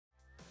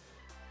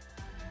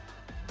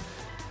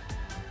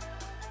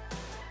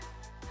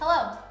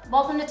Hello,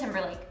 welcome to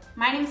Timberlake.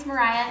 My name's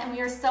Mariah and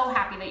we are so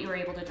happy that you were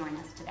able to join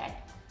us today.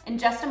 In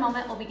just a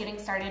moment, we'll be getting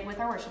started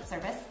with our worship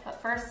service,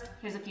 but first,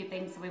 here's a few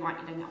things that we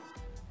want you to know.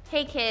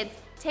 Hey kids,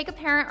 take a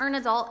parent or an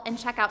adult and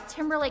check out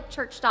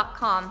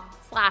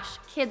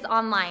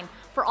timberlakechurch.com/kidsonline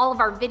for all of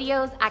our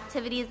videos,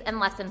 activities, and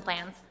lesson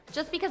plans.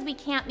 Just because we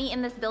can't meet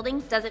in this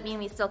building doesn't mean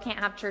we still can't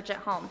have church at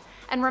home.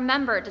 And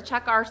remember to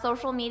check our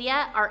social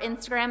media, our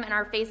Instagram, and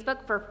our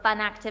Facebook for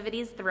fun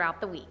activities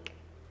throughout the week.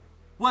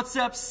 What's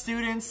up,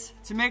 students?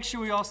 To make sure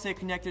we all stay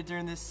connected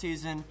during this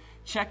season,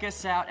 check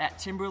us out at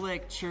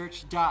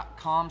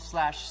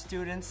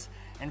timberlakechurch.com/students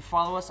and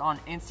follow us on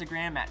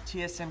Instagram at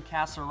TSM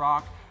Castle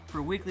Rock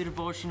for weekly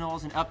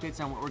devotionals and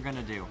updates on what we're going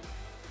to do.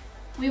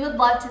 We would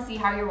love to see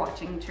how you're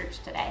watching church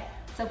today,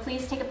 so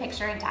please take a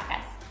picture and tag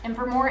us. And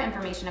for more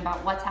information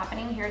about what's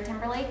happening here at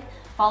Timberlake,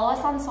 follow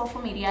us on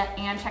social media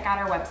and check out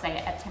our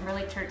website at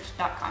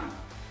timberlakechurch.com.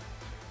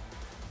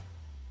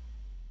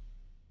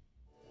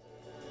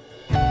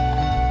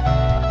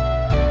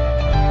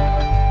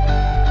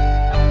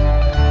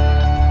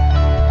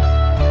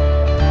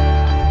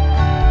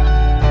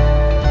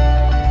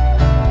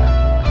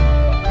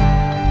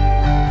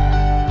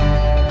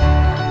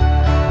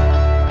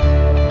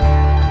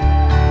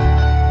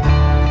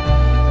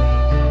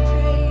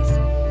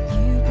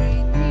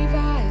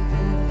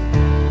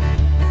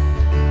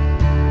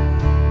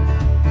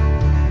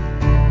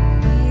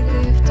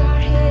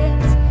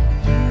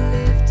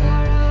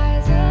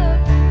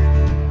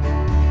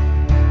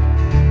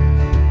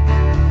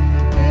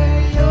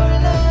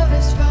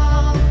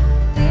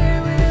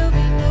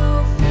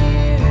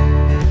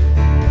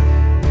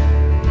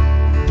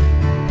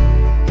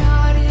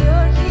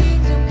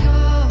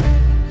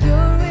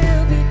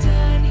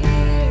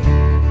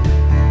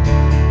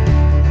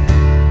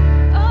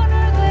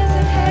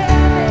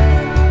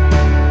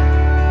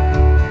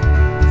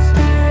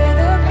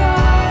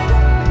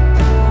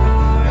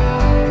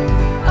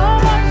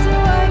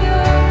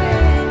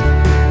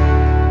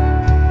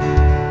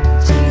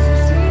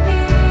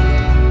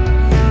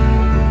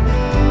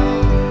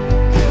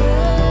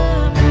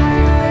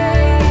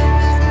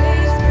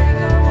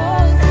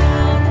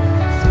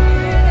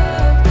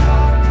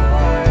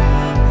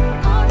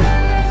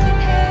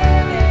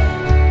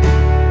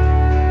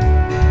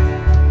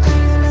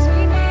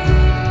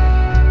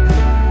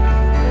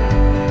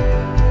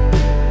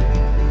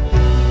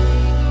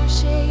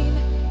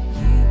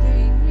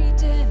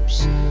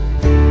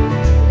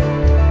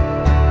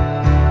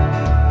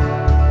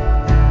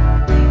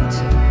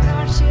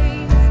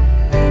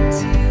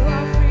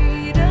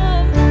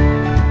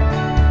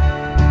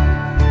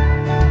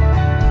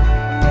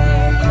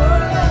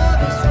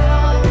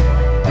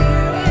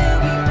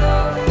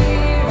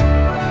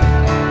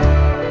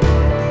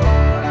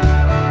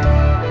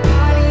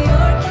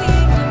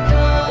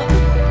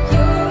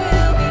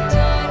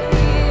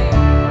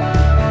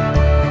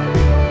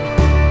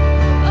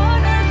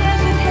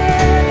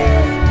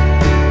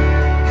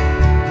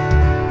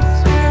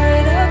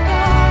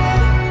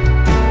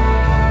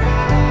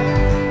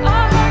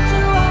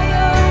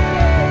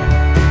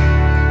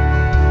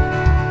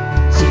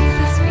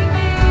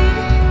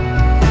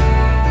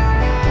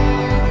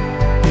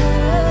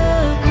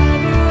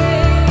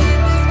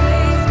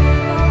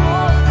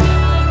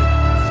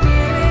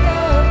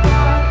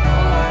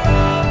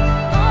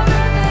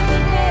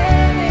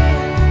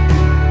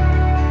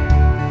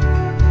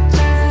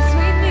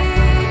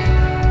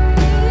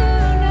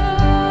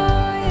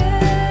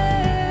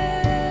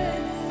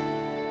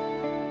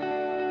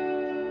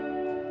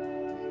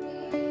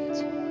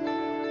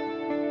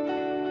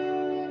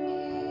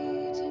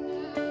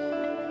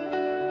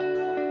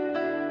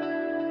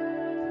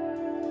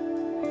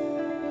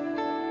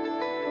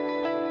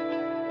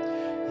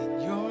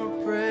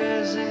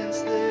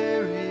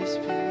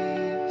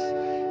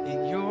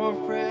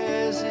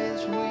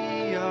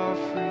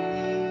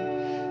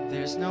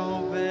 There's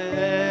no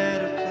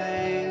better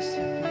place to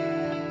be.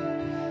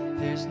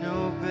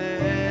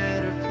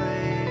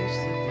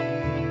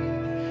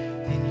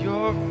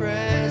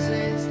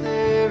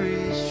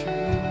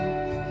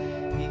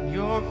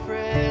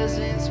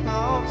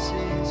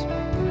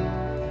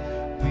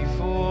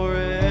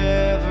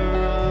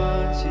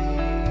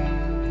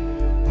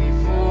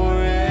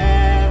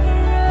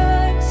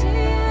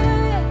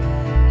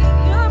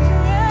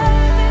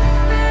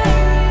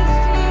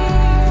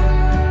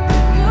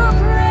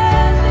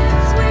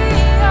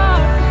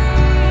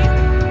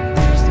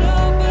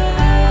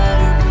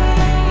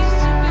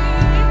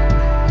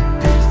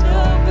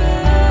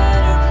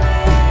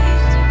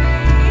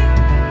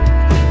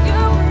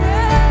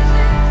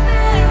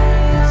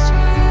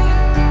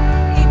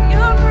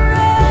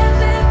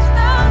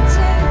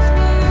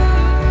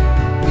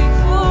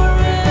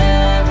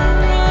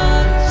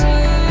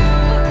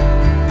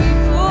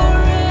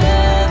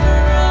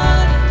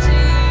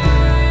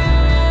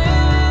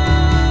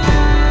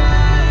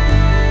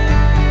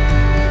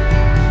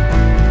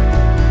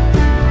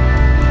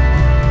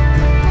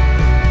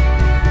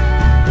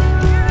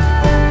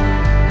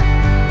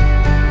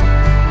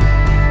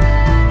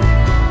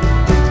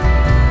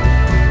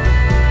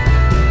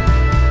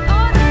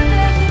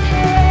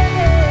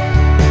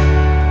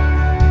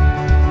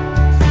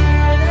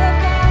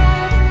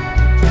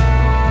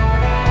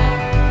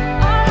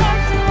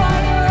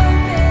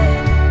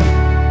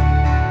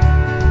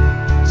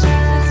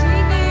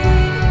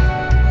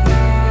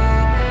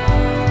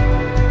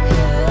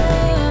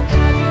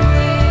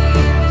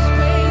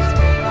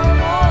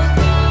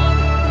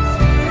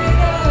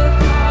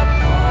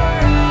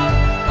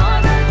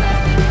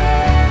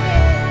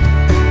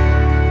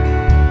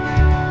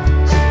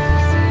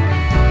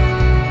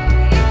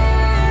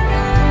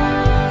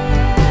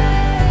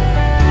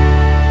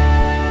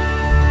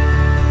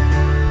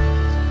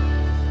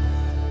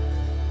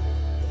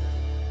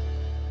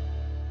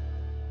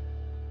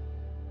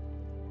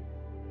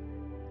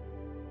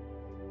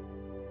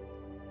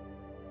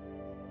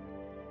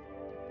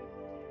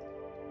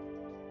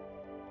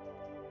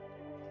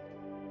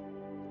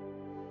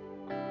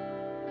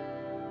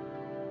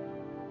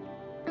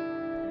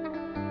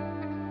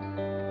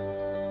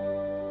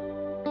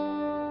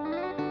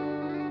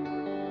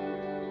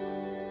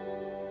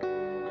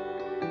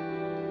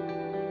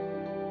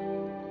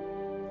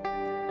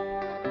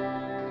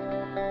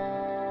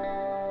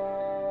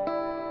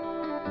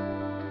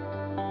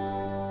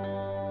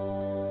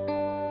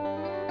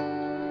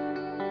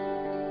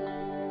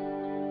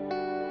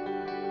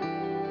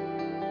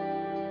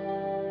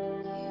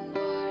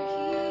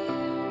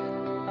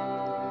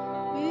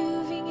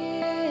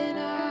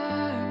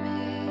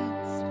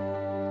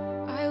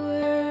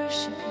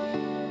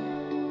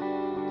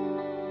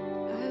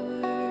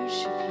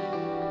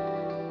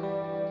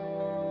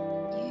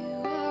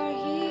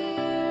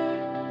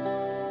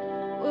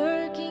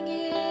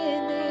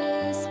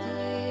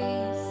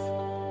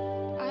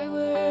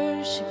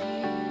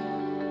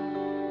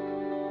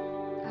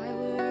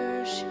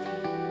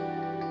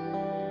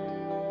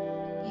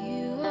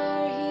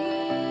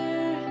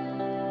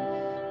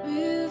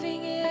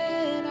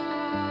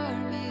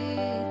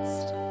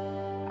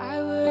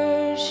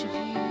 worship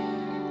you.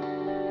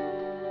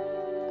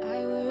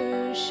 I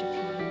worship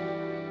you.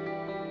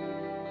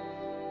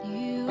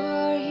 You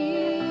are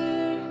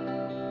here,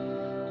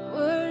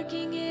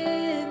 working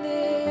in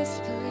this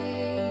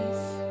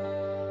place.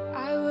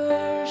 I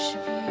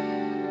worship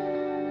you.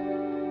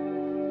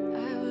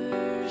 I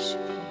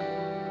worship you.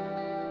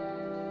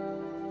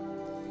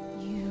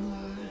 You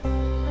are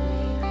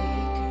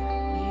waymaker,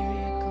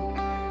 miracle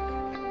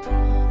worker,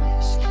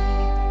 promise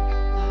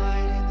keeper,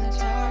 light in the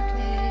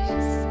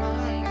darkness.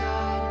 My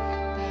God,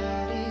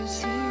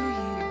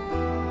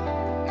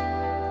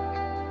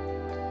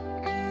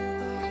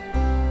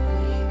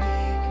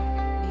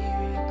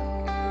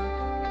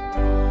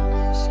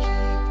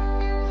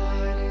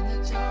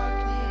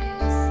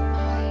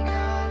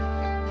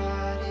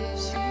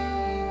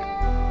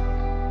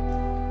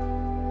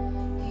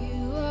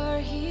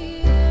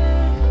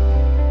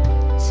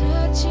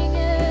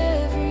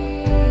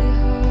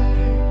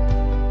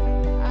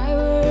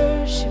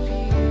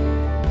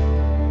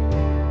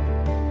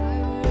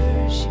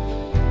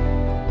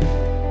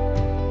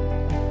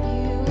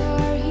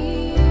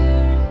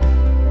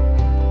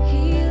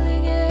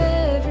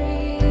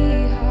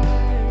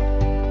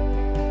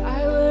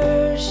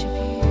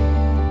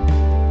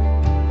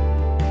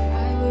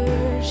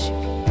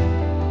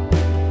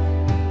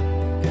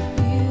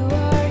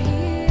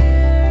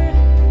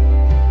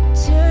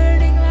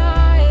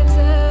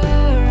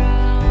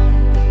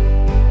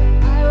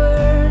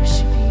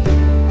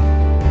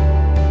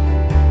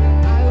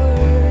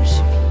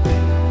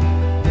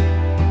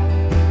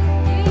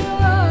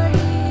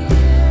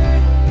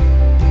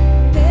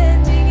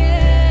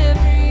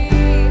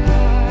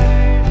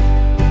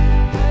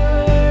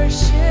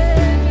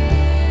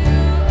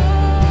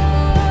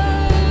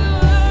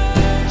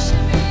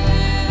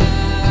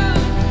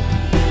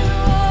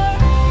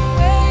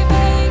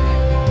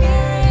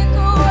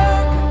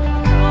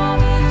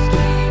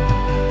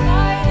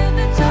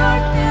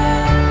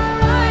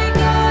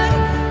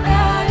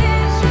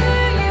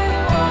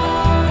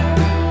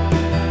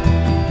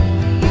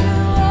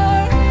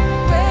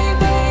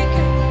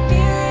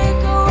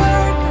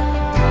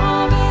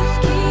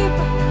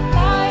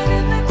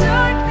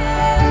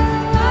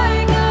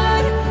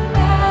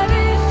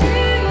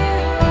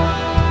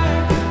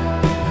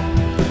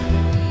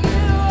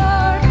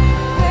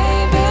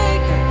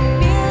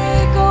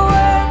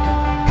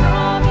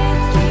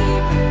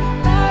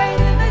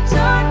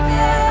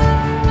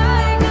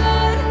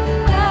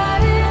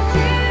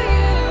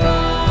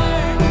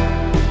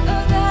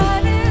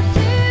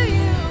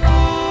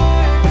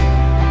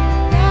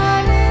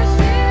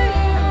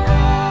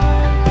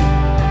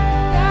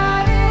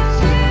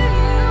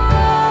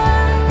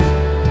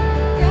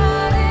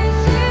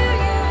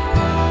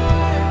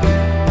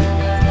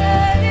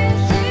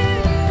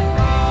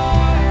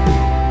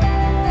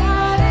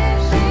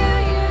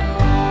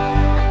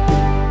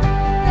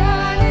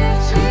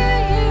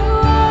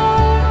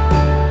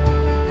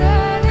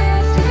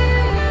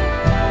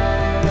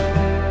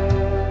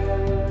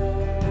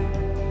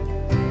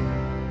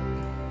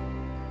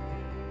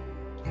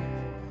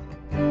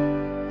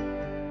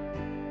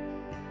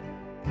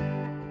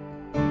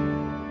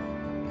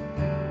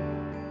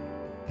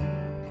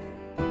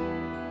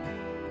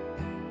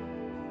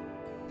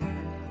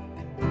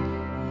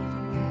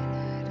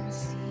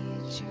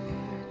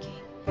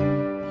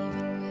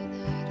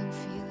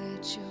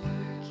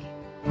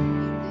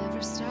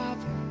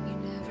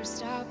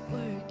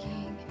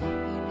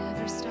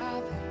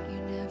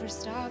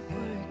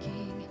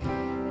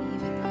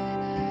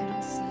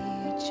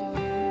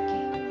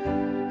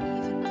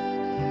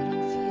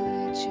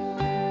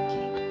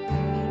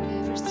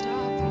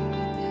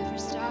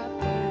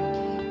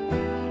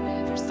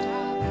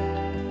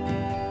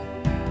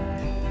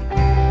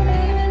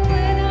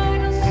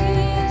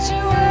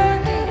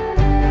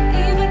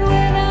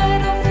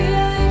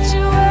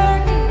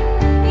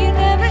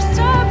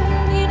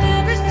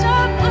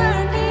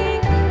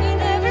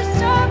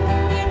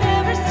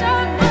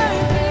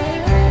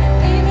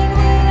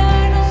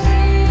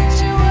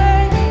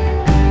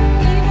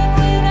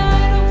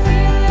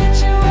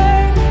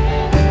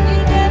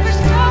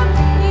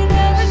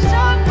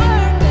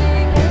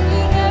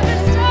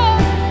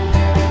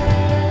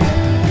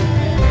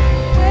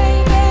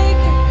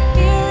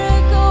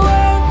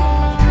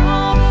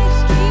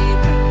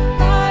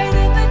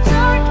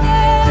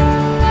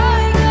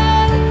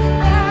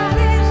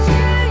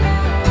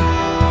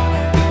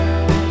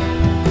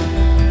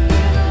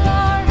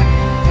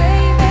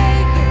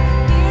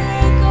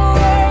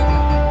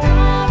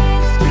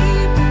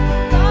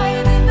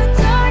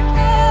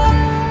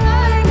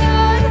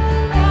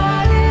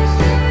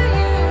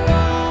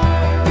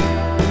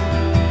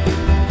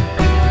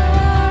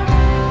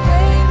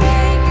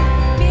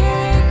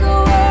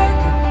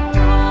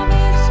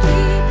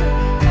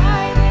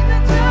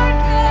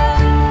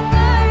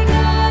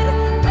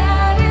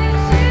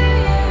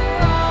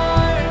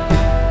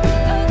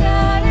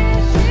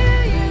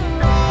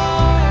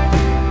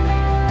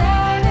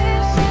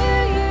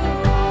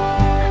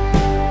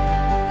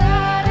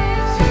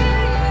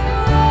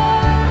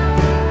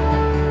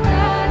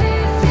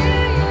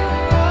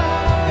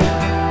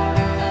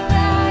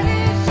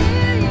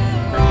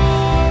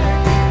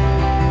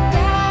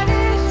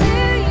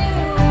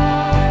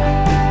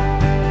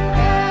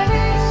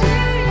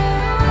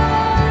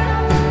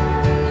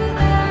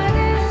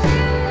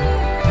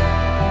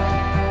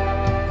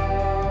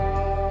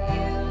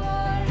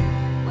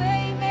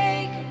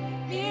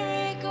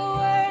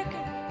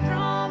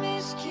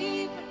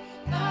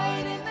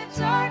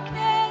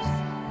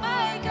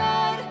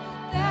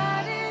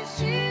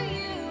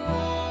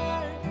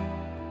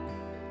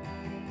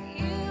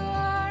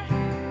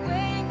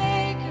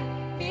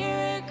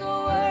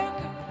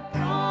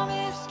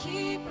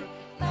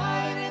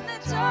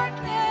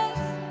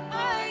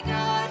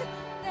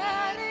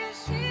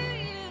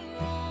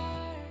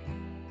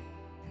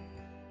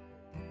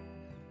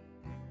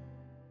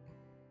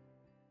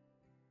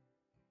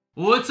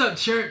 What's up,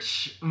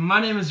 church?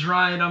 My name is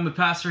Ryan. I'm the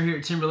pastor here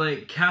at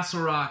Timberlake,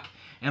 Castle Rock,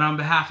 and on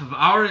behalf of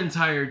our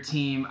entire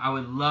team, I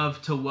would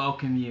love to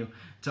welcome you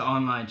to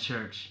Online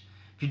Church.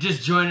 If you're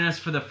just joining us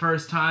for the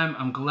first time,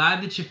 I'm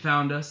glad that you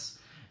found us.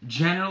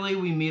 Generally,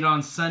 we meet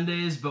on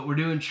Sundays, but we're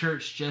doing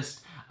church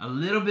just a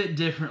little bit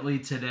differently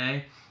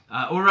today.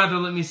 Or rather,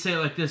 let me say it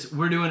like this.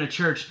 We're doing a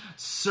church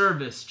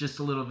service just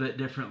a little bit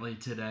differently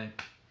today.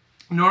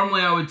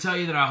 Normally, I would tell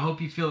you that I hope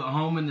you feel at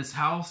home in this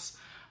house,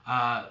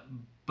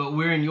 but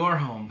we're in your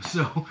home,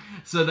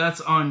 so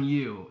that's on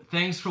you.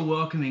 Thanks for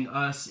welcoming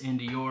us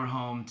into your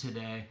home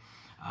today.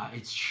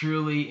 It's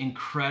truly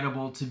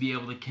incredible to be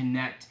able to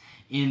connect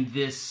in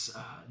this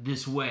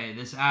way,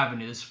 this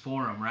avenue, this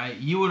forum, right?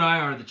 You and I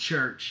are the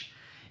church.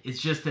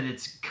 It's just that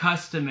it's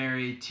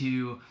customary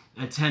to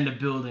attend a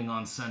building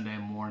on Sunday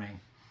morning.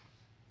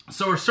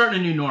 So we're starting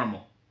a new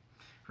normal,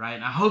 right?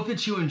 And I hope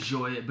that you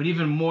enjoy it, but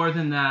even more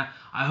than that,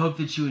 I hope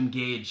that you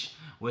engage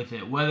with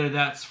it. Whether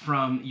that's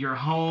from your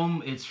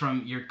home, it's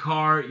from your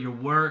car, your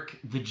work,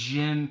 the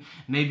gym,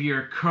 maybe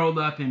you're curled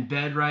up in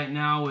bed right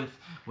now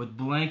with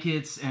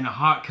blankets and a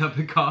hot cup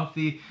of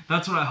coffee.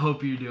 That's what I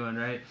hope you're doing,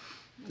 right?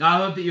 I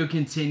hope that you'll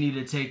continue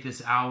to take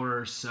this hour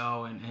or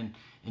so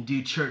and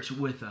do church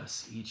with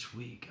us each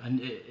week.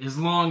 And as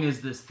long as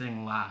this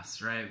thing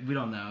lasts, right? We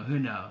don't know. Who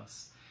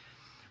knows?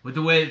 With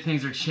the way that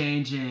things are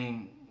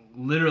changing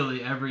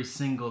literally every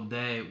single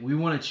day, we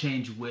want to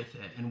change with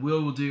it. And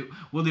we'll do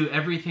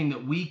everything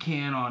that we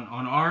can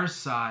on our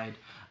side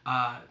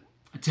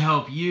to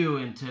help you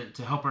and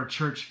to help our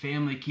church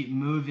family keep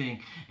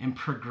moving and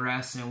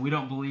progressing. We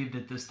don't believe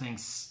that this thing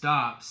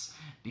stops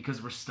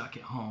because we're stuck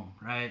at home,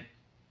 right?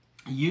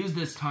 Use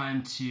this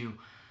time to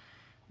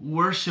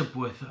worship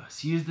with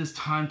us. Use this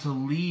time to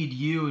lead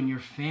you and your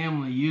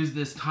family. Use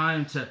this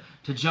time to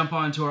jump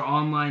onto our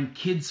online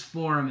kids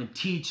forum and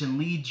teach and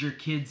lead your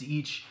kids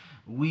each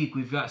week.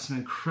 We've got some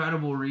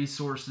incredible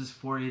resources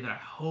for you that I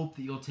hope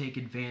that you'll take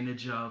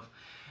advantage of.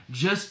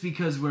 Just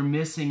because we're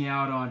missing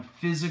out on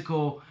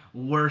physical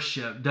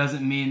worship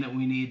doesn't mean that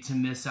we need to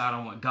miss out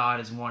on what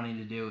God is wanting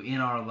to do in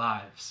our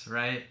lives,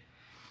 right?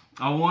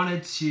 I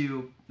wanted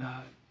to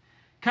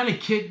kind of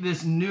kick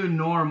this new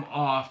norm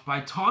off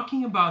by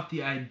talking about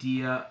the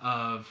idea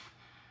of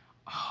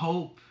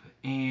hope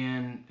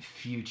and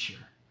future.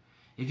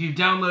 If you've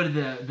downloaded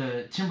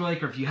the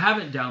Timberlake, or if you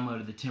haven't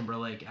downloaded the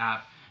Timberlake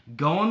app,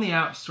 go on the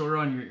App Store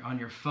on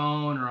your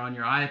phone or on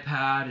your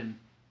iPad and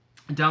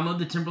download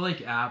the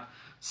Timberlake app.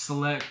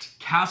 Select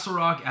Castle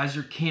Rock as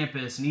your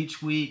campus, and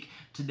each week,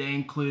 today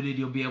included,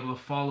 you'll be able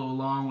to follow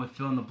along with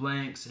fill in the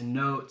blanks and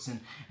notes, and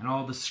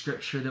all the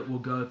scripture that we'll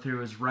go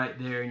through is right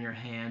there in your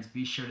hands.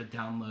 Be sure to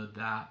download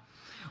that.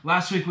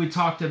 Last week we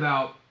talked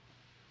about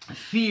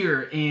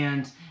fear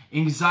and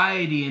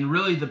anxiety and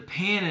really the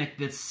panic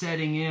that's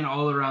setting in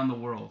all around the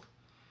world.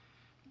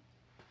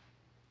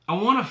 I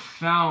want to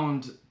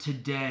found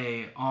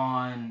today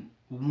on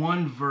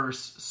one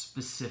verse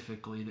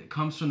specifically that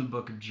comes from the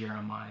book of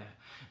Jeremiah.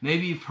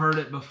 Maybe you've heard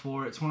it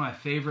before. It's one of my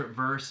favorite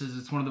verses.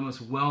 It's one of the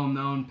most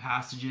well-known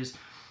passages.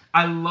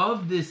 I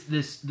love this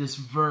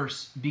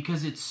verse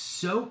because it's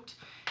soaked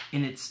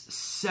and it's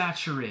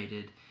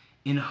saturated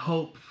in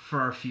hope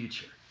for our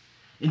future.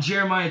 In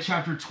Jeremiah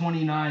chapter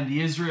 29,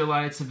 the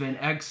Israelites have been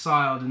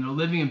exiled and they're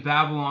living in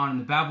Babylon, and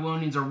the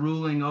Babylonians are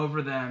ruling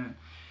over them.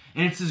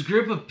 And it's this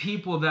group of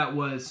people that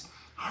was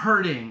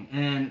hurting,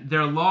 and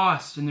they're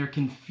lost, and they're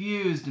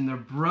confused, and they're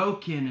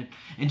broken.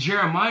 And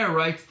Jeremiah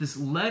writes this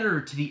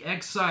letter to the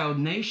exiled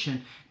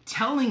nation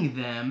telling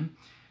them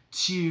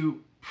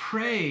to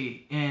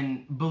pray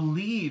and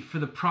believe for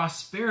the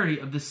prosperity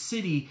of the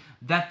city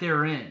that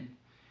they're in.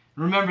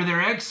 Remember,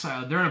 they're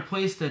exiled. They're in a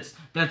place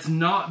that's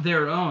not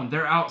their own.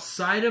 They're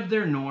outside of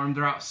their norm.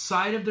 They're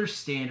outside of their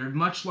standard,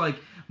 much like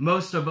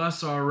most of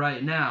us are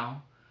right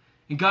now.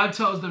 And God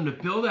tells them to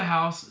build a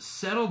house,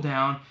 settle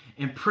down,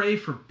 and pray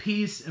for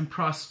peace and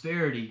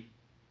prosperity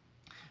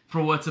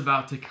for what's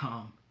about to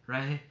come,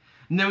 right?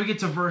 And then we get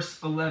to verse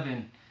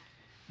 11.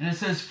 And it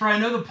says, "For I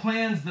know the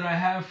plans that I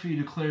have for you,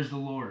 declares the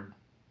Lord.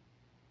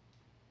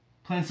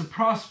 Plans to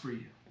prosper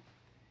you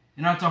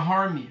and not to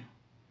harm you.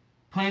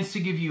 Plans to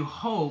give you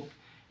hope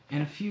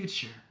and a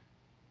future."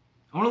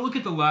 I want to look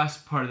at the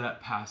last part of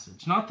that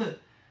passage. Not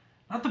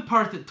the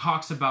part that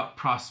talks about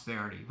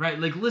prosperity, right?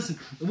 Like, listen,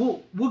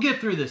 we'll get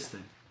through this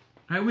thing,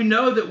 right? We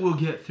know that we'll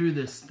get through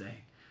this thing.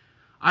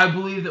 I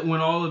believe that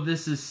when all of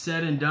this is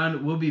said and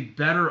done, we'll be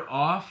better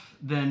off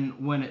than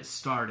when it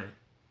started.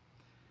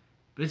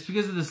 But it's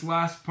because of this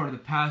last part of the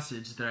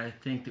passage that I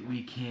think that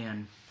we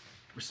can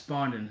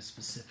respond in a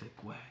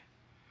specific way.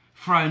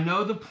 "For I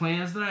know the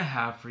plans that I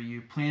have for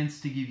you, plans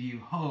to give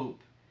you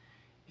hope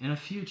and a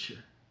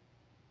future."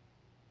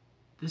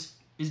 This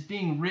is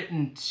being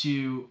written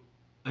to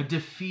a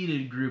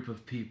defeated group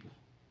of people.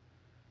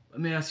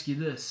 Let me ask you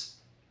this.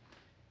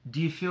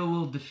 Do you feel a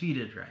little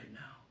defeated right now?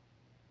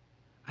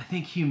 I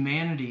think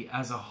humanity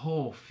as a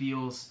whole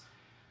feels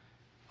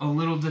a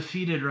little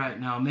defeated right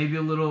now, maybe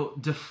a little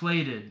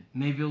deflated,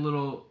 maybe a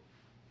little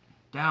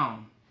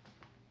down.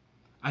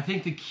 I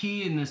think the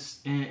key in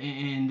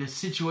this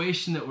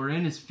situation that we're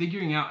in is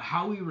figuring out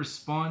how we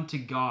respond to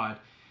God,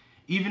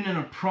 even in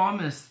a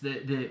promise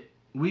that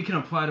we can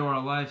apply to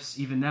our lives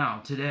even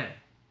now, today.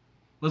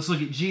 Let's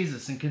look at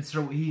Jesus and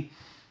consider what he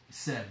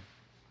said.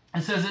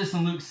 It says this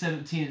in Luke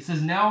 17. It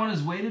says, "Now on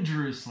his way to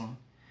Jerusalem,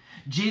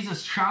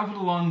 Jesus traveled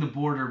along the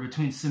border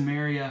between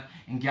Samaria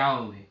and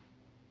Galilee.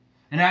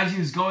 And as he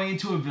was going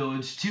into a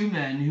village, 2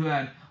 men who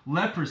had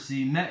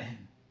leprosy met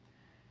him.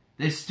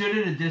 They stood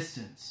at a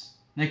distance.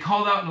 They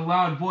called out in a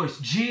loud voice,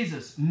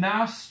 'Jesus,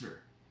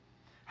 Master,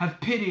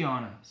 have pity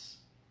on us.'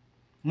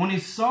 When he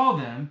saw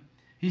them,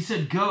 he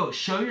said, 'Go,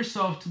 show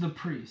yourself to the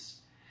priest.'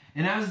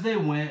 And as they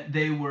went,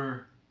 they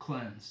were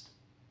cleansed.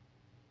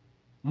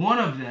 One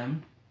of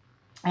them,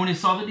 when he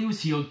saw that he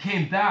was healed,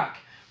 came back,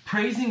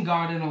 praising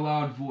God in a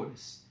loud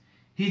voice.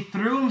 He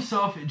threw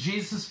himself at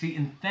Jesus' feet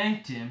and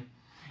thanked him,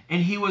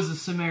 and he was a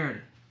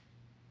Samaritan.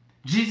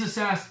 Jesus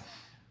asked,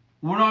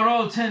 'Were not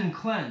all 10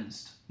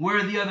 cleansed? Where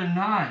are the other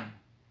 9?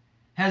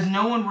 Has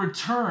no one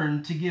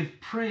returned to give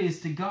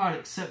praise to God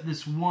except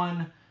this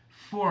one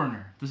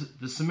foreigner,'"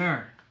 the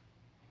Samaritan.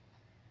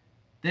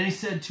 "Then he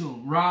said to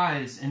him,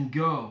 'Rise and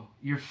go.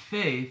 Your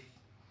faith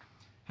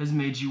has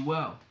made you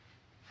well.'"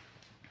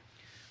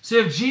 So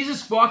you have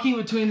Jesus walking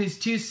between these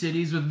 2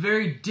 cities with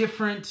very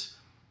different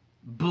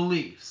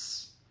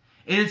beliefs.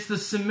 And it's the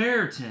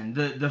Samaritan,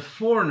 the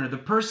foreigner, the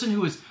person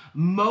who is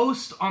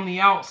most on the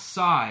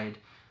outside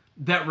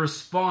that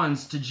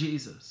responds to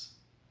Jesus.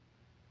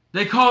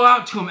 They call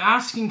out to him,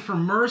 asking for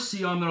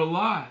mercy on their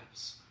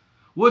lives.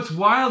 What's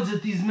wild is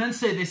that these men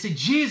they say,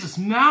 "Jesus,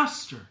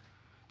 Master."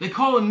 They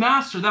call him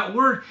Master. That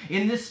word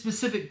in this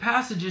specific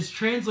passage is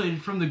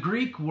translated from the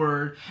Greek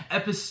word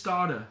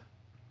epistata.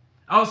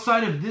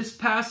 Outside of this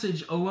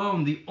passage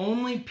alone, the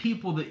only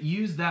people that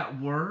use that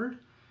word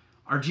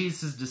are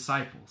Jesus'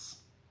 disciples.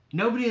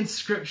 Nobody in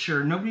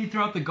Scripture, nobody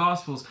throughout the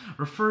Gospels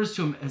refers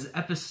to him as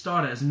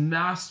epistata, as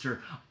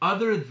Master,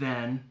 other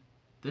than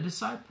the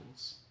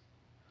disciples.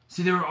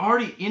 See, they were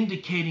already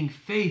indicating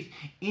faith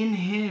in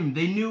him.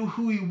 They knew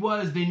who he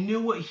was. They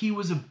knew what he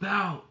was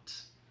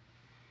about.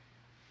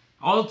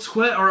 All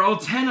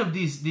 10 of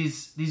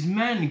these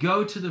men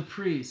go to the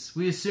priest.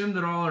 We assume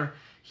that all are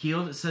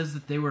healed. It says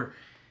that they were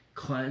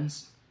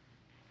cleansed.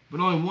 But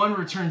only one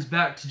returns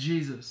back to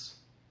Jesus.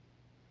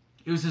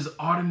 It was his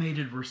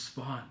automated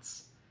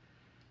response,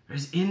 or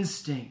his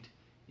instinct,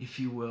 if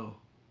you will.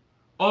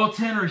 All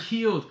 10 are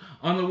healed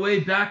on the way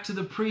back to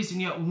the priest,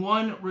 and yet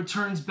one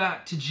returns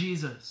back to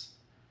Jesus.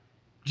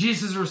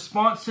 Jesus'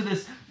 response to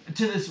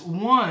this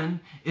one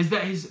is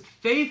that his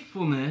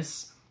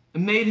faithfulness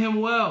made him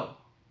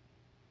well.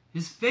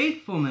 His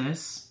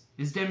faithfulness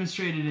is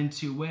demonstrated in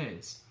 2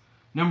 ways.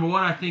 Number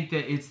one, I think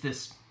that it's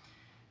this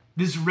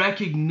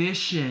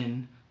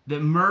recognition that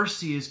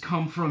mercy has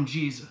come from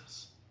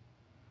Jesus.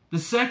 The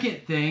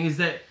second thing is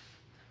that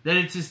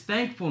it's his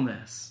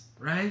thankfulness,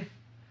 right?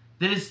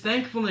 That his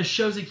thankfulness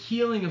shows a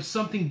healing of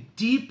something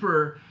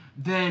deeper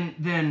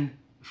than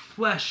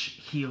flesh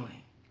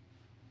healing.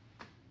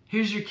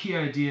 Here's your key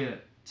idea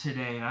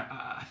today.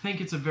 I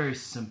think it's a very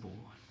simple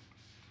one.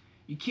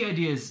 Your key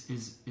idea is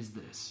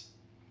this.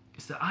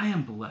 It's that I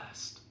am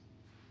blessed.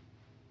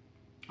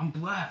 I'm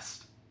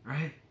blessed,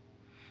 right?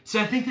 So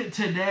I think that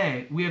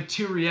today we have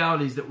 2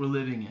 realities that we're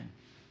living in.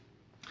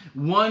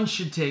 One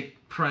should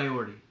take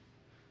priority.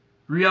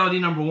 Reality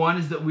number 1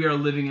 is that we are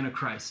living in a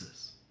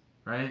crisis,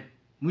 right?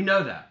 We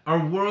know that.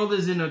 Our world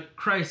is in a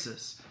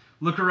crisis.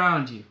 Look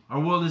around you. Our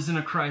world is in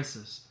a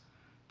crisis.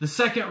 The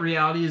second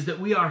reality is that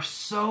we are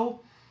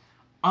so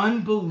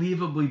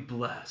unbelievably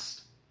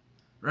blessed,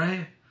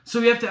 right? So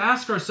we have to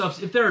ask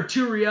ourselves, if there are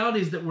 2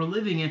 realities that we're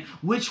living in,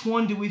 which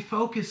one do we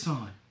focus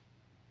on?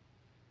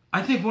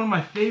 I think one of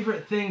my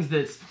favorite things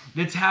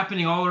that's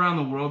happening all around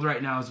the world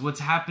right now is what's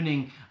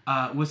happening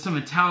with some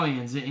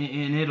Italians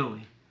in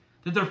Italy.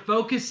 That they're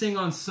focusing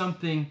on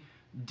something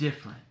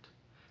different.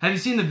 Have you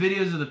seen the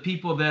videos of the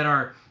people that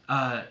are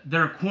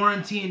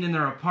quarantined in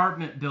their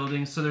apartment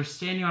buildings? So they're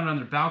standing on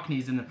their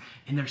balconies and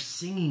they're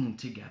singing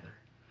together.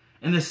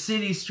 And the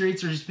city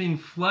streets are just being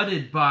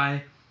flooded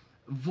by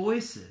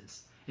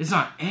voices. It's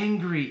not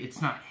angry.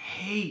 It's not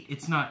hate.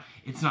 It's not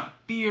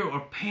fear or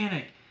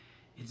panic.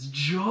 It's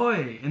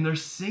joy, and they're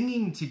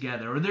singing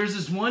together. Or there's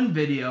this one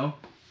video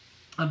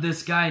of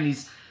this guy, and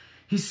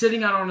he's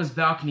sitting out on his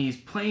balcony. He's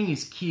playing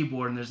his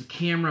keyboard, and there's a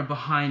camera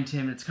behind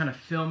him. And it's kind of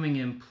filming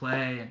him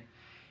play.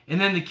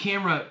 And then the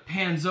camera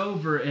pans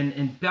over,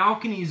 and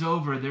balconies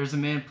over, there's a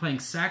man playing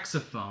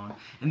saxophone,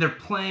 and they're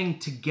playing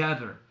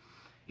together.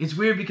 It's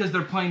weird because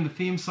they're playing the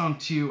theme song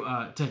to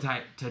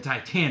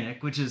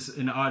Titanic, which is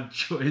an odd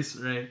choice,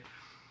 right?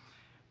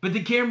 But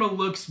the camera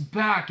looks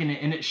back, and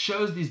it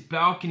shows these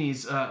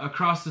balconies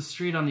across the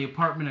street, on the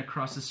apartment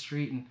across the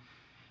street,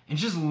 and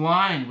just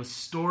lined with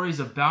stories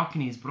of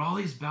balconies. But all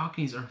these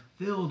balconies are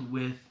filled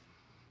with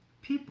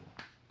people.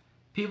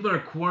 People that are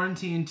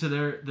quarantined to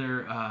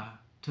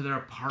their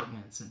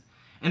apartments.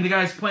 And the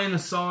guy's playing the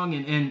song,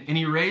 and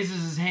he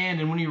raises his hand,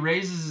 and when he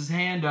raises his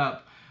hand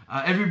up,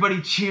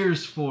 everybody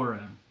cheers for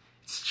him.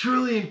 It's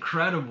truly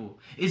incredible.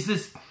 It's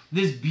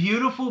this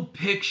beautiful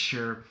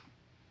picture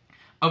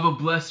of a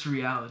blessed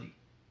reality,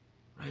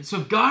 right?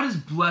 So if God is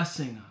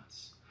blessing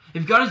us,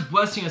 if God is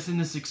blessing us in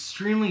this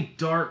extremely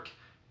dark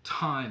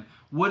time,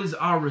 what is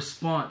our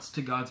response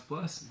to God's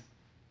blessing?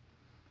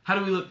 How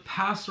do we look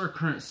past our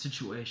current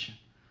situation?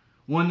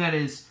 One that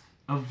is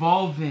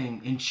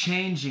evolving and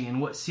changing in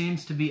what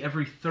seems to be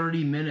every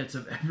 30 minutes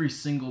of every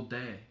single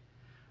day,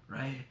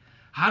 right?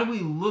 How do we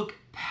look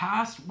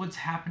past what's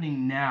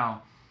happening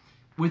now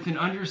with an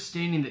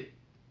understanding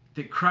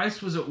that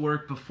Christ was at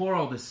work before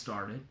all this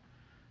started,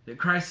 that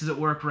Christ is at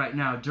work right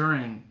now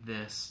during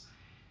this,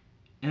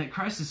 and that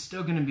Christ is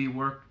still going to be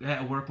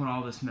at work when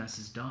all this mess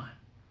is done?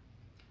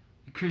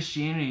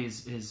 Christianity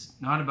is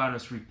not about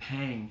us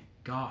repaying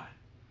God.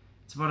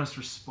 It's about us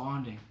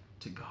responding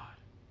to God.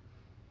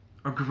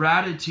 Our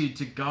gratitude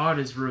to God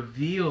is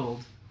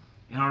revealed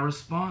in our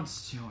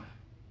response to Him.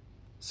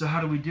 So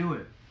how do we do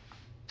it?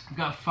 I've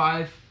got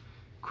 5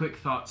 quick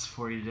thoughts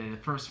for you today. The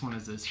first one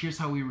is this. Here's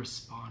how we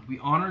respond. We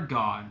honor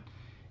God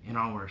in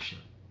our worship.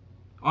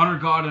 Honor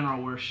God in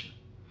our worship.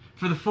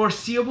 For the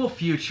foreseeable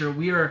future,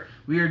 we are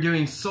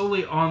doing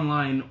solely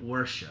online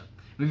worship.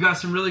 We've got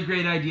some really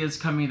great ideas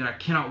coming that I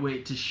cannot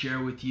wait to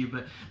share with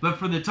you. But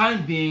for the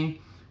time being,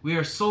 we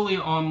are solely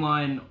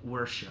online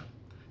worship.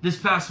 This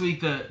past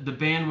week, the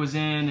band was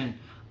in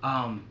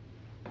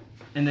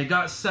and they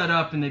got set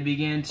up and they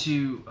began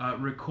to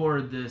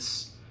record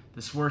this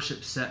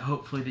worship set,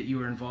 hopefully that you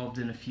were involved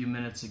in a few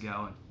minutes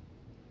ago. And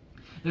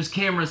there's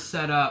cameras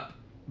set up,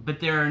 but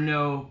there are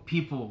no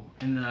people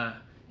in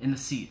the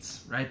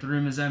seats, right? The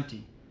room is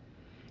empty.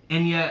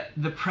 And yet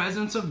the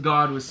presence of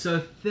God was so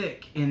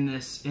thick in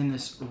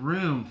this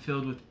room,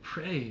 filled with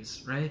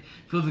praise, right?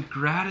 Filled with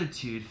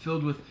gratitude,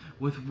 filled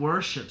with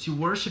worship. See,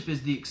 worship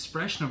is the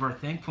expression of our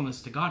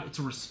thankfulness to God. It's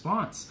a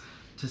response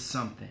to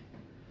something.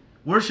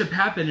 Worship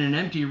happened in an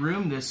empty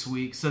room this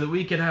week so that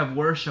we could have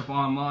worship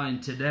online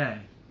today.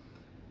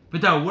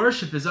 But that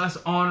worship is us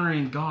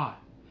honoring God.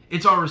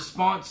 It's our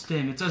response to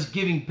Him. It's us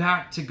giving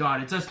back to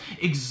God. It's us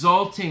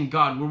exalting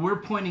God, where we're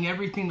pointing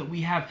everything that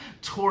we have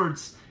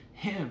towards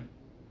Him.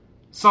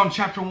 Psalm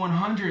chapter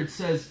 100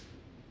 says,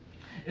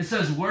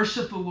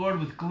 worship the Lord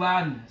with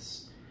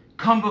gladness.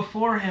 Come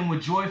before Him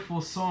with joyful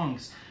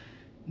songs.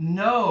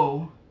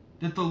 Know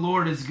that the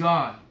Lord is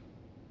God.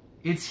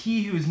 It's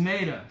He who's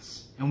made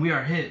us, and we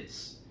are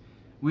His.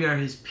 We are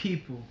His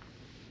people.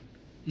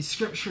 The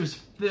Scripture is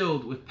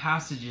filled with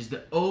passages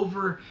that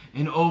over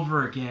and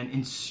over again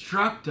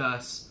instruct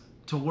us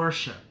to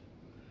worship.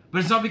 But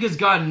it's not because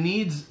God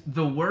needs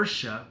the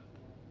worship.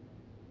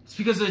 It's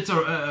because it's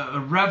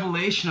a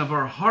revelation of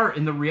our heart,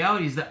 and the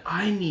reality is that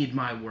I need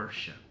my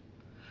worship.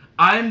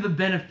 I'm the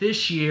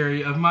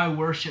beneficiary of my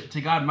worship to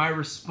God, my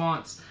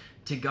response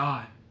to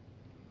God.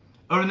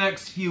 Over the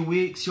next few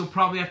weeks, you'll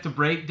probably have to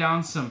break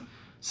down some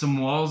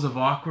walls of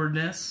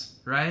awkwardness,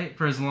 right?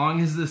 For as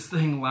long as this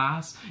thing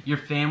lasts, your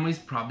family's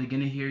probably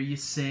going to hear you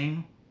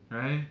sing,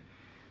 right?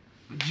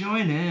 But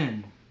join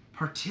in.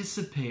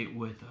 Participate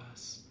with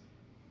us.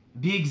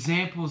 Be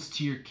examples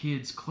to your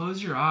kids.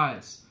 Close your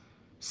eyes.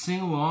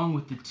 Sing along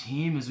with the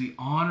team as we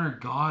honor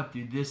God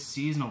through this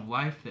season of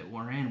life that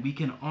we're in. We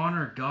can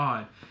honor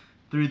God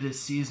through this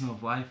season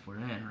of life we're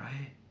in,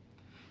 right?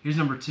 Here's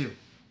number 2.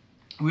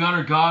 We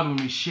honor God when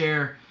we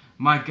share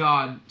my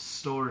God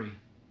story.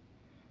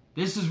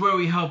 This is where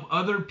we help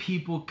other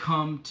people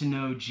come to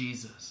know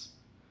Jesus.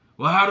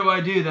 Well, how do I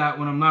do that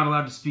when I'm not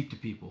allowed to speak to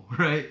people,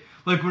 right?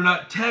 Like, we're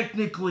not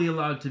technically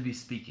allowed to be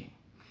speaking.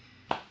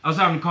 I was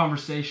having a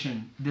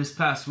conversation this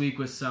past week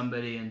with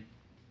somebody, and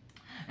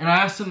I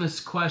asked them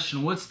this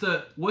question: What's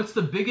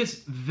the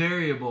biggest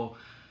variable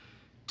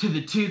to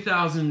the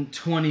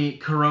 2020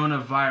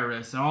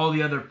 coronavirus and all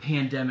the other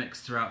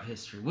pandemics throughout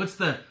history? What's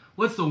the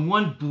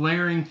one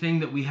blaring thing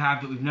that we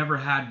have that we've never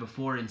had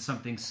before in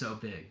something so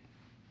big?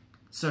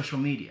 Social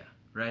media,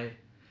 right?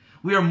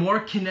 We are more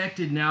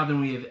connected now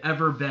than we have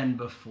ever been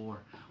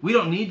before. We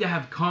don't need to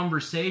have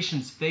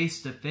conversations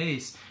face to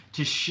face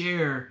to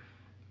share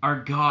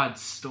our God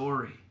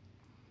story.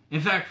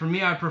 In fact, for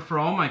me, I prefer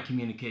all my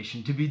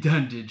communication to be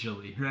done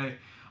digitally, right?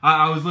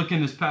 I was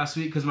looking this past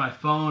week because my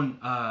phone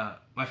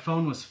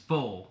was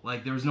full.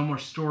 Like, there was no more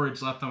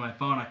storage left on my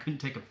phone. I couldn't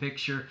take a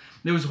picture.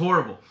 It was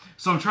horrible.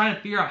 So I'm trying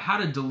to figure out how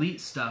to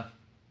delete stuff.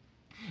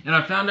 And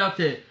I found out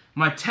that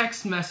my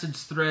text message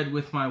thread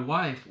with my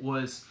wife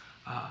was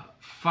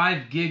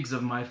 5 gigs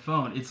of my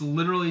phone. It's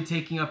literally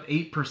taking up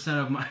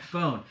 8% of my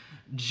phone.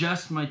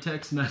 Just my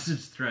text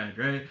message thread,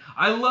 right?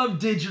 I love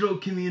digital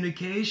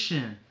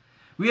communication.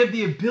 We have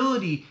the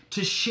ability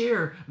to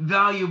share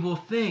valuable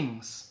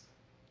things.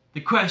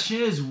 The question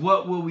is,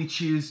 what will we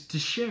choose to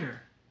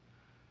share?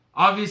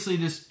 Obviously,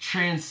 this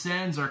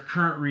transcends our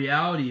current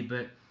reality,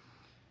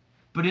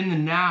 but in the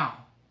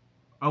now,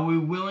 are we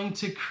willing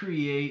to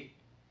create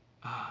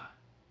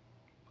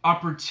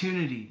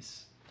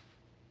opportunities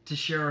to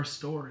share our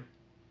story?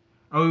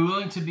 Are we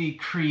willing to be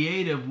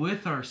creative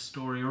with our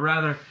story, or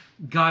rather,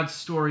 God's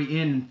story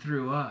in and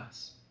through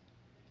us?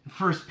 In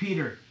 1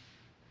 Peter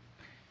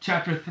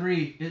chapter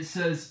 3, it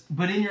says,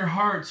 "But in your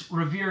hearts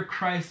revere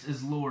Christ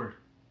as Lord.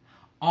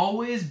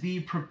 Always be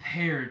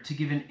prepared to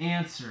give an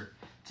answer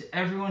to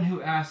everyone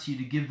who asks you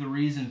to give the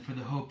reason for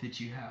the hope that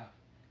you have.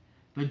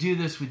 But do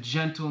this with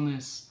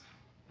gentleness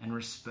and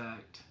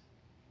respect."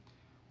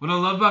 What I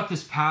love about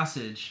this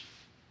passage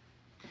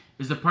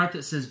is the part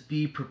that says,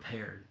 "Be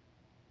prepared."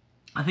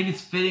 I think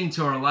it's fitting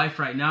to our life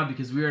right now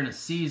because we are in a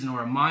season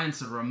where our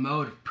minds are a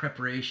mode of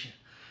preparation,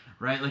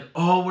 right? Like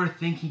all we're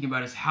thinking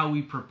about is how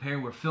we prepare.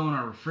 We're filling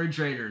our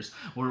refrigerators,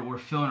 we're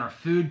filling our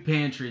food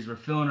pantries, we're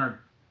filling our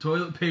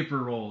toilet paper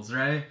rolls,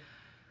 right?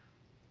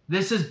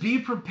 This says, be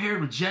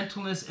prepared with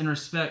gentleness and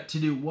respect to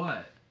do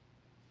what?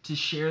 To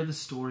share the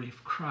story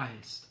of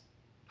Christ.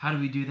 How do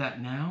we do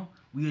that now?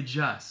 We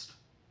adjust.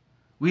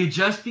 We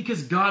adjust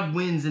because God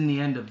wins in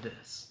the end of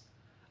this.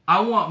 I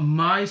want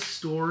my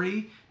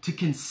story to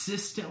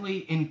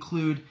consistently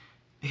include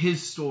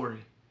his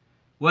story.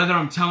 Whether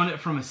I'm telling it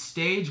from a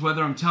stage,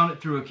 whether I'm telling it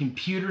through a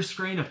computer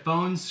screen, a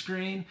phone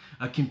screen,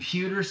 a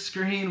computer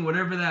screen,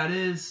 whatever that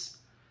is.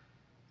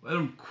 Whether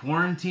I'm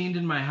quarantined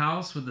in my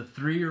house with a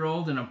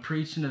 3-year-old and I'm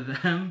preaching to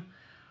them.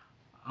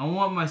 I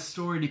want my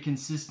story to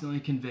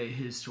consistently convey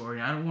his story.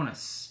 I don't want to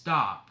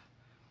stop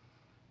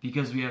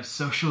because we have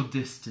social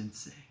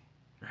distancing,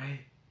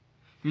 right?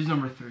 Here's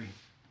number 3.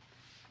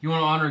 You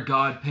want to honor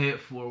God, pay it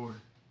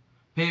forward.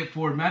 Pay it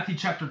forward. Matthew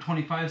chapter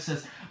 25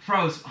 says, "For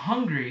I was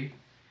hungry,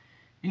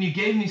 and you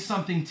gave me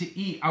something to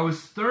eat. I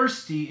was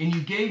thirsty, and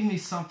you gave me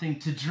something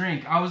to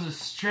drink. I was a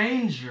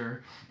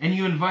stranger, and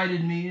you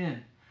invited me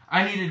in.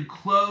 I needed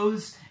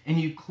clothes, and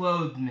you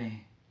clothed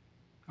me.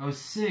 I was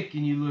sick,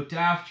 and you looked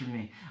after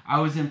me. I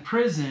was in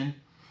prison,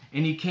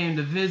 and you came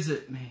to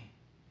visit me."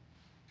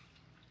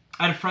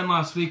 I had a friend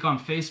last week on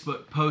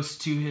Facebook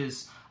post to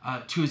his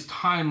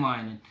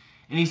timeline,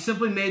 and he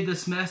simply made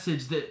this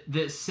message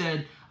that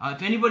said,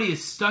 if anybody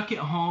is stuck at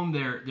home,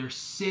 they're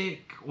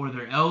sick or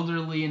they're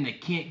elderly and they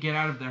can't get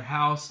out of their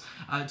house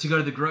to go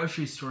to the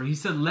grocery store, he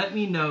said, "Let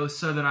me know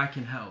so that I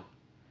can help."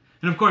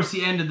 And of course,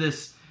 he ended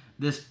this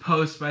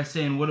post by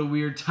saying, what a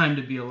weird time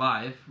to be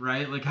alive,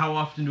 right? Like, how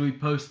often do we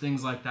post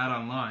things like that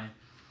online?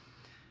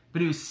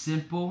 But it was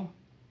simple.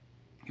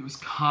 It was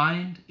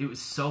kind. It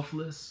was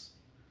selfless.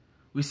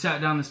 We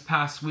sat down this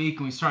past week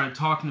and we started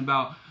talking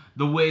about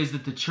the ways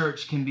that the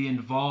church can be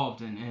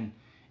involved and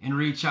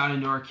reach out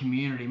into our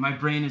community. My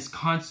brain is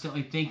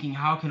constantly thinking,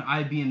 how can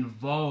I be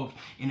involved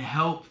and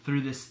help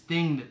through this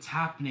thing that's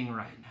happening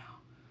right now?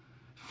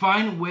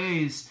 Find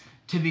ways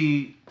to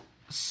be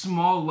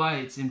small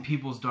lights in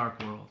people's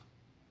dark world,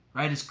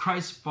 right? As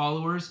Christ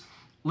followers,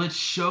 let's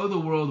show the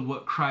world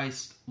what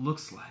Christ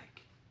looks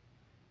like.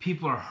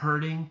 People are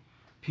hurting.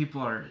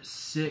 People are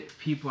sick.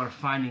 People are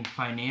finding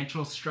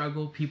financial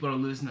struggle. People are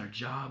losing their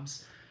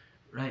jobs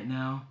right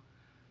now.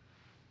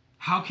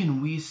 How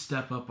can we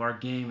step up our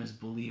game as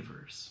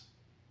believers?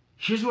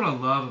 Here's what I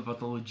love about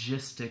the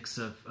logistics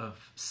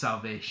of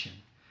salvation.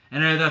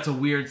 And I know that's a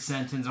weird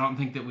sentence. I don't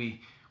think that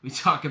we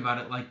talk about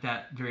it like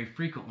that very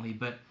frequently.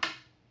 But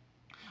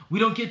we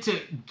don't get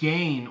to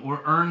gain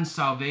or earn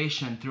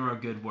salvation through our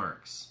good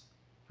works,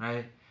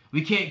 right?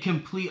 We can't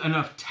complete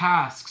enough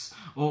tasks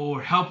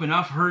or help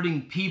enough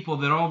hurting people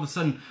that all of a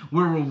sudden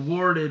we're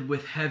rewarded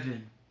with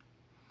heaven.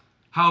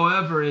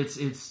 However, it's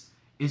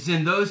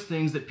in those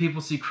things that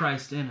people see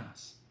Christ in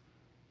us.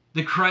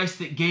 The Christ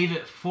that gave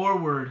it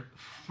forward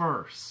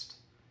first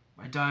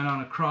by dying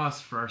on a cross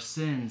for our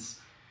sins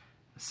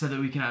so that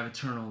we can have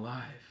eternal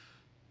life.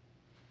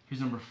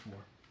 Here's number 4.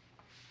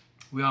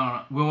 We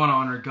want to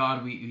honor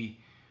God. We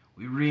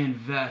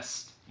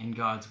reinvest in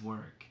God's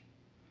work.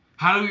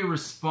 How do we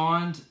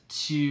respond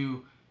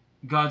to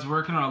God's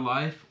work in our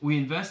life? We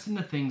invest in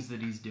the things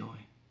that he's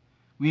doing.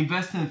 We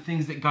invest in the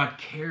things that God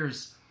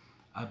cares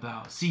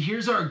about. See,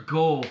 here's our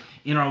goal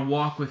in our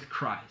walk with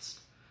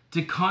Christ.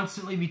 To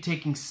constantly be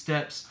taking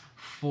steps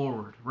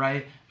forward,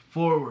 right?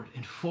 Forward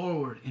and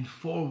forward and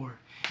forward.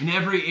 In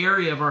every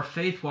area of our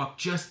faith walk,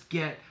 just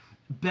get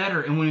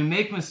better. And when we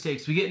make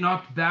mistakes, we get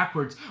knocked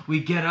backwards, we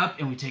get up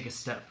and we take a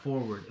step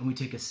forward and we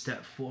take a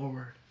step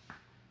forward.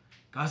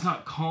 God's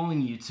not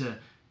calling you to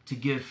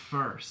give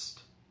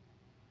first.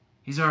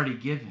 He's already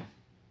given.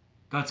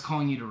 God's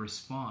calling you to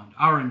respond.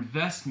 Our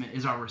investment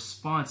is our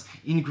response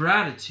in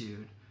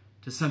gratitude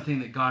to something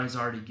that God has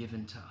already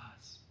given to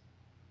us.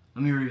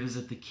 Let me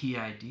revisit the key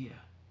idea.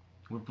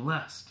 We're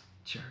blessed,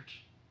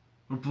 church.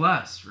 We're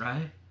blessed,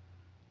 right?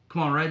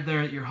 Come on, right there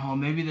at your home.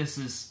 Maybe this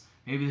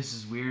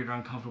is weird or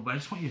uncomfortable, but I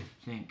just want you to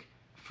think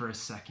for a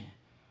second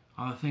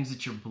on the things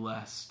that you're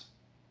blessed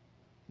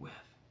with,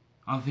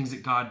 on the things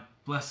that God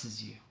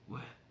blesses you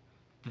with,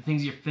 the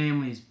things your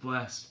family is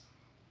blessed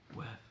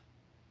with.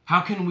 How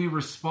can we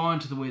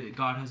respond to the way that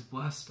God has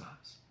blessed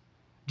us?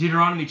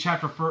 Deuteronomy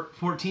chapter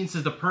 14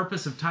 says the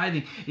purpose of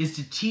tithing is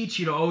to teach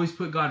you to always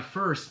put God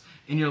first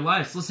in your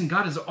lives. Listen,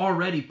 God has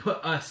already put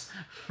us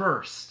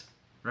first,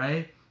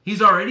 right?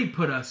 He's already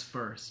put us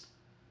first.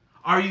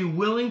 Are you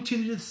willing to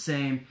do the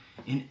same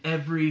in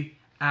every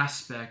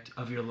aspect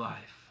of your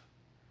life?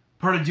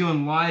 Part of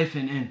doing life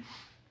and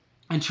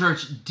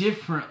church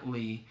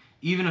differently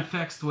even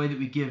affects the way that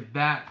we give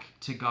back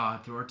to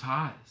God through our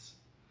tithes.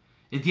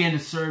 At the end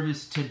of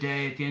service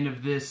today, at the end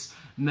of this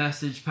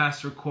message,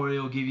 Pastor Corey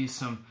will give you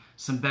some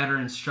better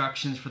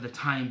instructions for the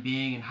time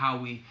being and how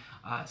we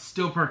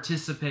still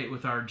participate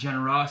with our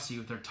generosity,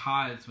 with our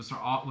tithes, with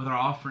our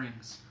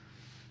offerings.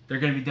 They're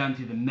going to be done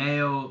through the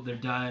mail. They're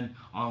done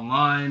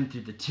online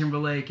through the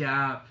Timberlake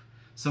app.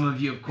 Some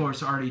of you, of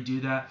course, already do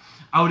that.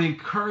 I would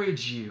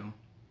encourage you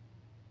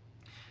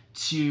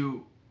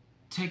to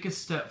take a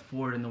step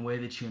forward in the way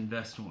that you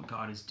invest in what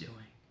God is doing.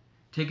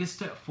 Take a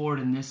step forward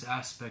in this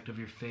aspect of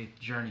your faith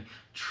journey,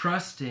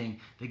 trusting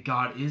that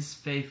God is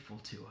faithful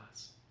to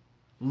us,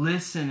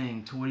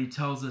 listening to what he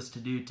tells us to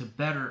do to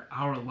better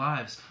our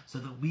lives so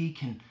that we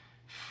can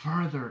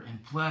further and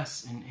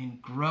bless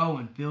and grow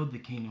and build the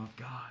kingdom of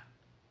God.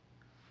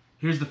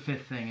 Here's the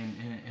fifth thing,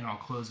 and I'll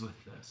close with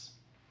this.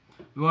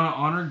 We want to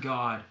honor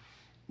God.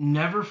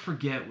 Never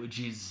forget what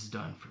Jesus has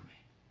done for me.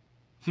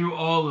 Through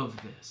all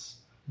of this,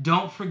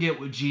 don't forget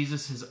what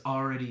Jesus has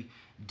already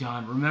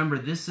done. Remember,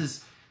 this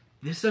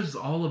is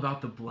all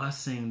about the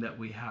blessing that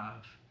we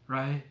have,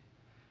 right?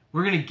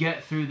 We're going to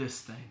get through this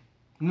thing.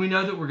 And we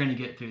know that we're going to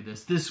get through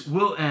this. This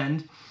will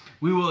end.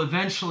 We will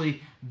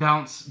eventually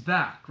bounce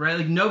back, right?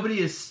 Like nobody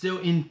is still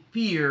in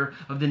fear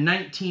of the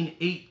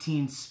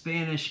 1918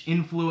 Spanish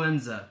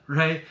influenza,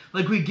 right?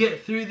 Like we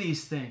get through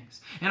these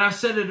things. And I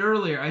said it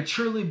earlier, I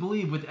truly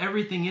believe with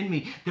everything in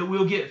me that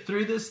we'll get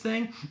through this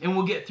thing, and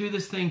we'll get through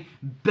this thing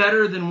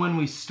better than when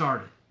we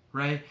started,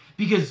 right?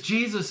 Because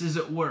Jesus is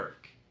at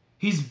work.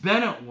 He's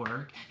been at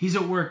work. He's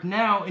at work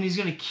now, and he's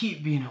going to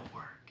keep being at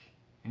work.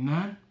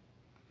 Amen?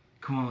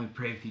 Come on, let me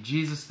pray with you.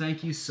 Jesus,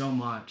 thank you so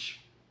much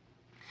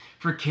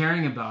for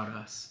caring about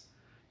us.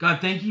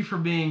 God, thank you for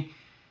being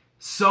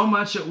so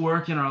much at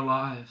work in our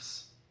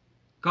lives.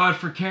 God,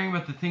 for caring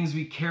about the things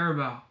we care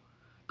about.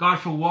 God,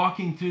 for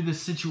walking through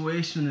this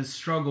situation and this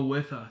struggle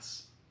with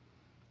us.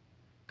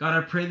 God,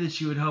 I pray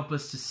that you would help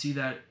us to see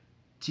that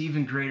to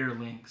even greater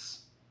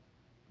lengths,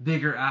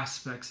 bigger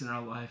aspects in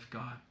our life,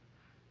 God.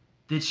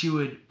 That you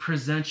would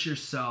present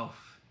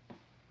yourself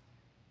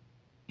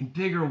in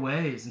bigger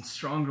ways and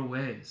stronger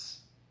ways.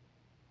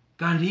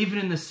 God, even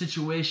in this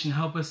situation,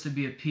 help us to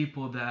be a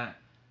people that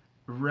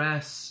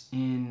rests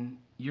in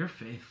your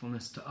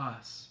faithfulness to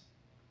us.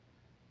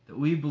 That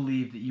we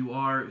believe that you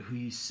are who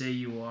you say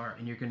you are,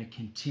 and you're going to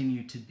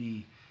continue to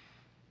be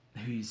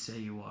who you say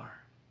you are.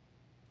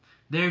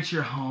 There at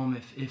your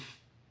home, if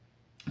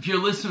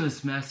you're listening to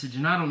this message,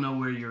 and I don't know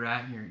where you're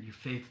at in your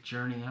faith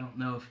journey, I don't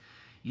know if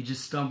you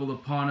just stumbled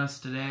upon us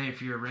today,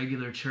 if you're a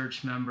regular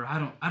church member, I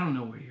don't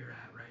know where you're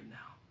at right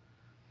now.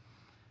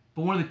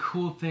 But one of the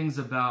cool things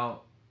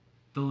about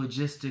the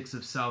logistics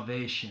of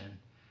salvation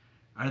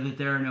are that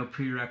there are no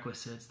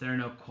prerequisites, there are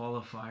no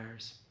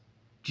qualifiers.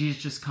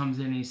 Jesus just comes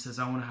in and he says,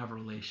 I want to have a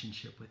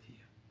relationship with you.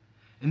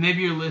 And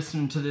maybe you're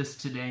listening to this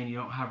today and you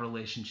don't have a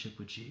relationship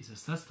with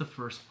Jesus. That's the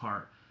first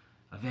part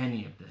of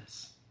any of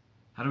this.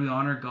 How do we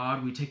honor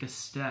God? We take a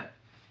step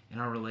in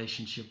our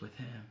relationship with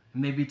him.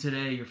 And maybe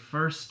today your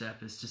first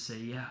step is to say,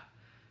 yeah,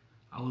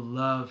 I would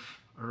love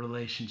a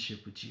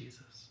relationship with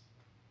Jesus.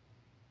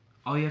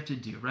 All you have to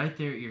do right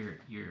there at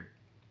your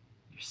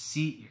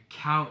seat, your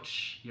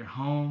couch, your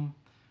home,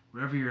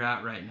 wherever you're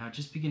at right now,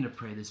 just begin to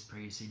pray this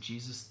prayer. You say,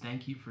 Jesus,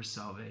 thank you for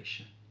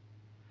salvation.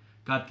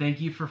 God,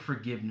 thank you for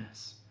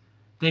forgiveness.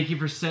 Thank you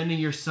for sending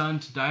your son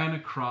to die on a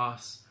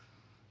cross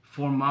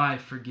for my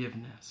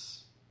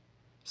forgiveness.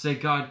 Say,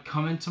 God,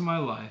 come into my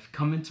life,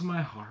 come into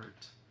my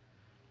heart.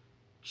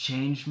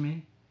 Change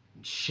me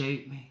and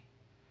shape me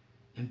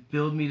and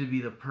build me to be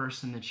the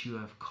person that you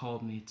have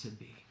called me to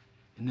be.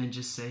 And then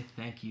just say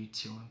thank you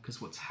to him. Because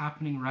what's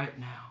happening right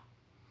now,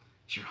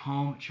 at your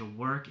home, at your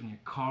work, in your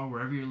car,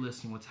 wherever you're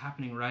listening, what's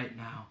happening right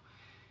now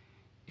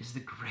is the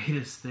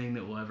greatest thing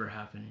that will ever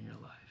happen in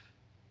your life.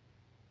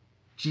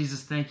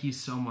 Jesus, thank you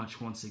so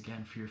much once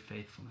again for your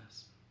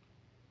faithfulness.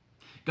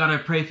 God, I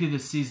pray through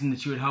this season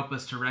that you would help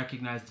us to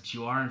recognize that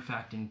you are in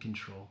fact in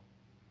control.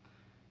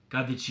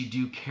 God, that you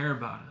do care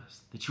about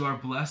us, that you are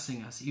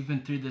blessing us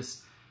even through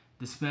this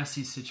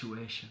messy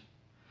situation.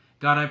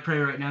 God, I pray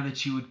right now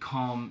that you would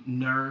calm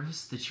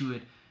nerves, that you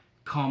would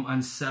calm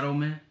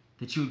unsettlement,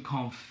 that you would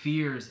calm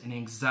fears and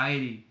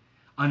anxiety,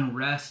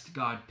 unrest,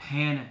 God,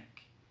 panic.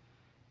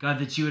 God,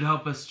 that you would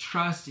help us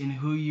trust in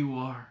who you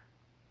are,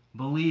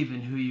 believe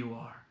in who you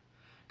are.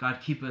 God,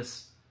 keep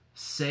us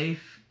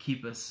safe,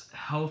 keep us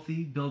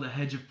healthy, build a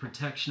hedge of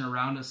protection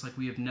around us like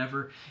we have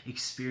never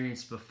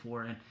experienced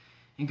before.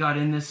 And God,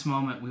 in this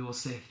moment, we will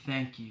say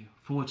thank you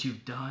for what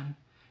you've done.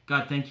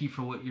 God, thank you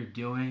for what you're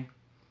doing.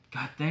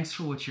 God, thanks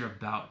for what you're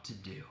about to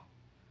do.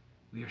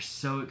 We are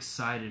so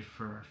excited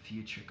for our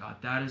future, God.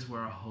 That is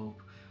where our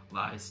hope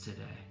lies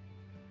today.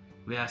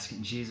 We ask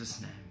in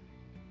Jesus' name.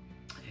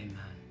 Amen.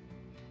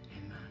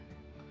 Amen.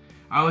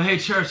 Oh, hey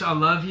church, I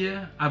love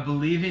you. I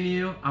believe in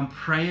you. I'm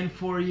praying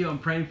for you. I'm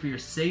praying for your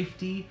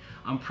safety.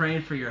 I'm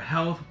praying for your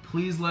health.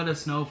 Please let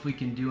us know if we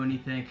can do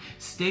anything.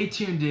 Stay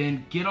tuned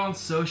in. Get on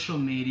social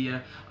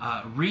media.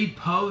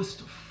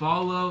 Repost,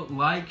 follow,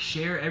 like,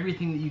 share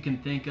everything that you can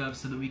think of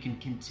so that we can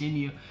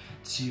continue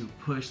to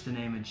push the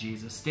name of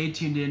Jesus. Stay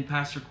tuned in.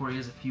 Pastor Corey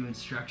has a few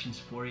instructions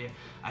for you.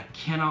 I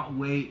cannot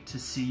wait to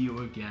see you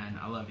again.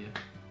 I love you.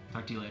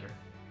 Talk to you later.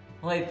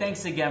 Well, hey,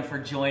 thanks again for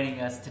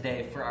joining us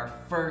today for our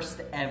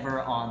first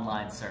ever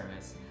online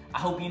service. I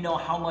hope you know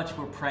how much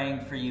we're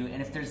praying for you,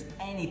 and if there's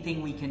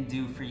anything we can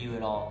do for you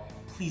at all,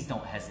 please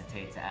don't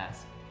hesitate to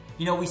ask.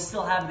 You know, we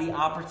still have the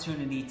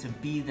opportunity to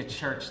be the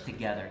church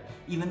together,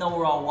 even though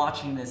we're all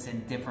watching this in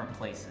different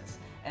places.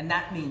 And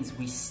that means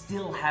we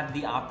still have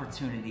the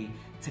opportunity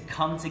to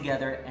come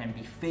together and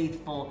be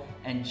faithful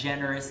and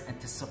generous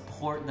and to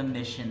support the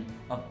mission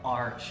of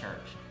our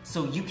church.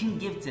 So you can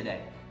give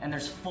today. And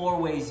there's 4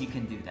 ways you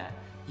can do that.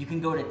 You can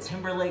go to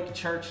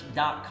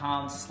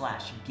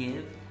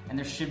timberlakechurch.com/give, and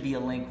there should be a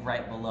link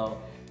right below.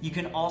 You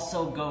can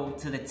also go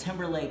to the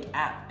Timberlake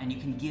app, and you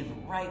can give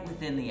right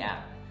within the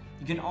app.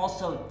 You can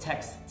also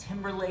text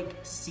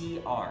Timberlake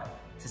CR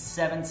to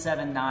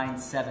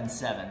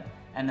 77977,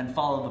 and then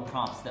follow the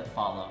prompts that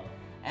follow.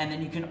 And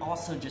then you can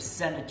also just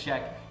send a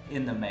check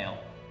in the mail.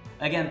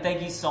 Again,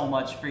 thank you so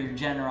much for your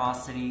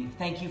generosity.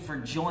 Thank you for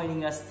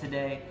joining us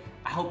today.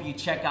 I hope you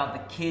check out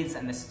the kids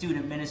and the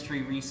student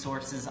ministry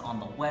resources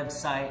on the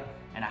website,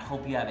 and I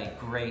hope you have a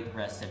great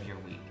rest of your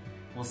week.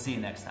 We'll see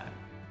you next time.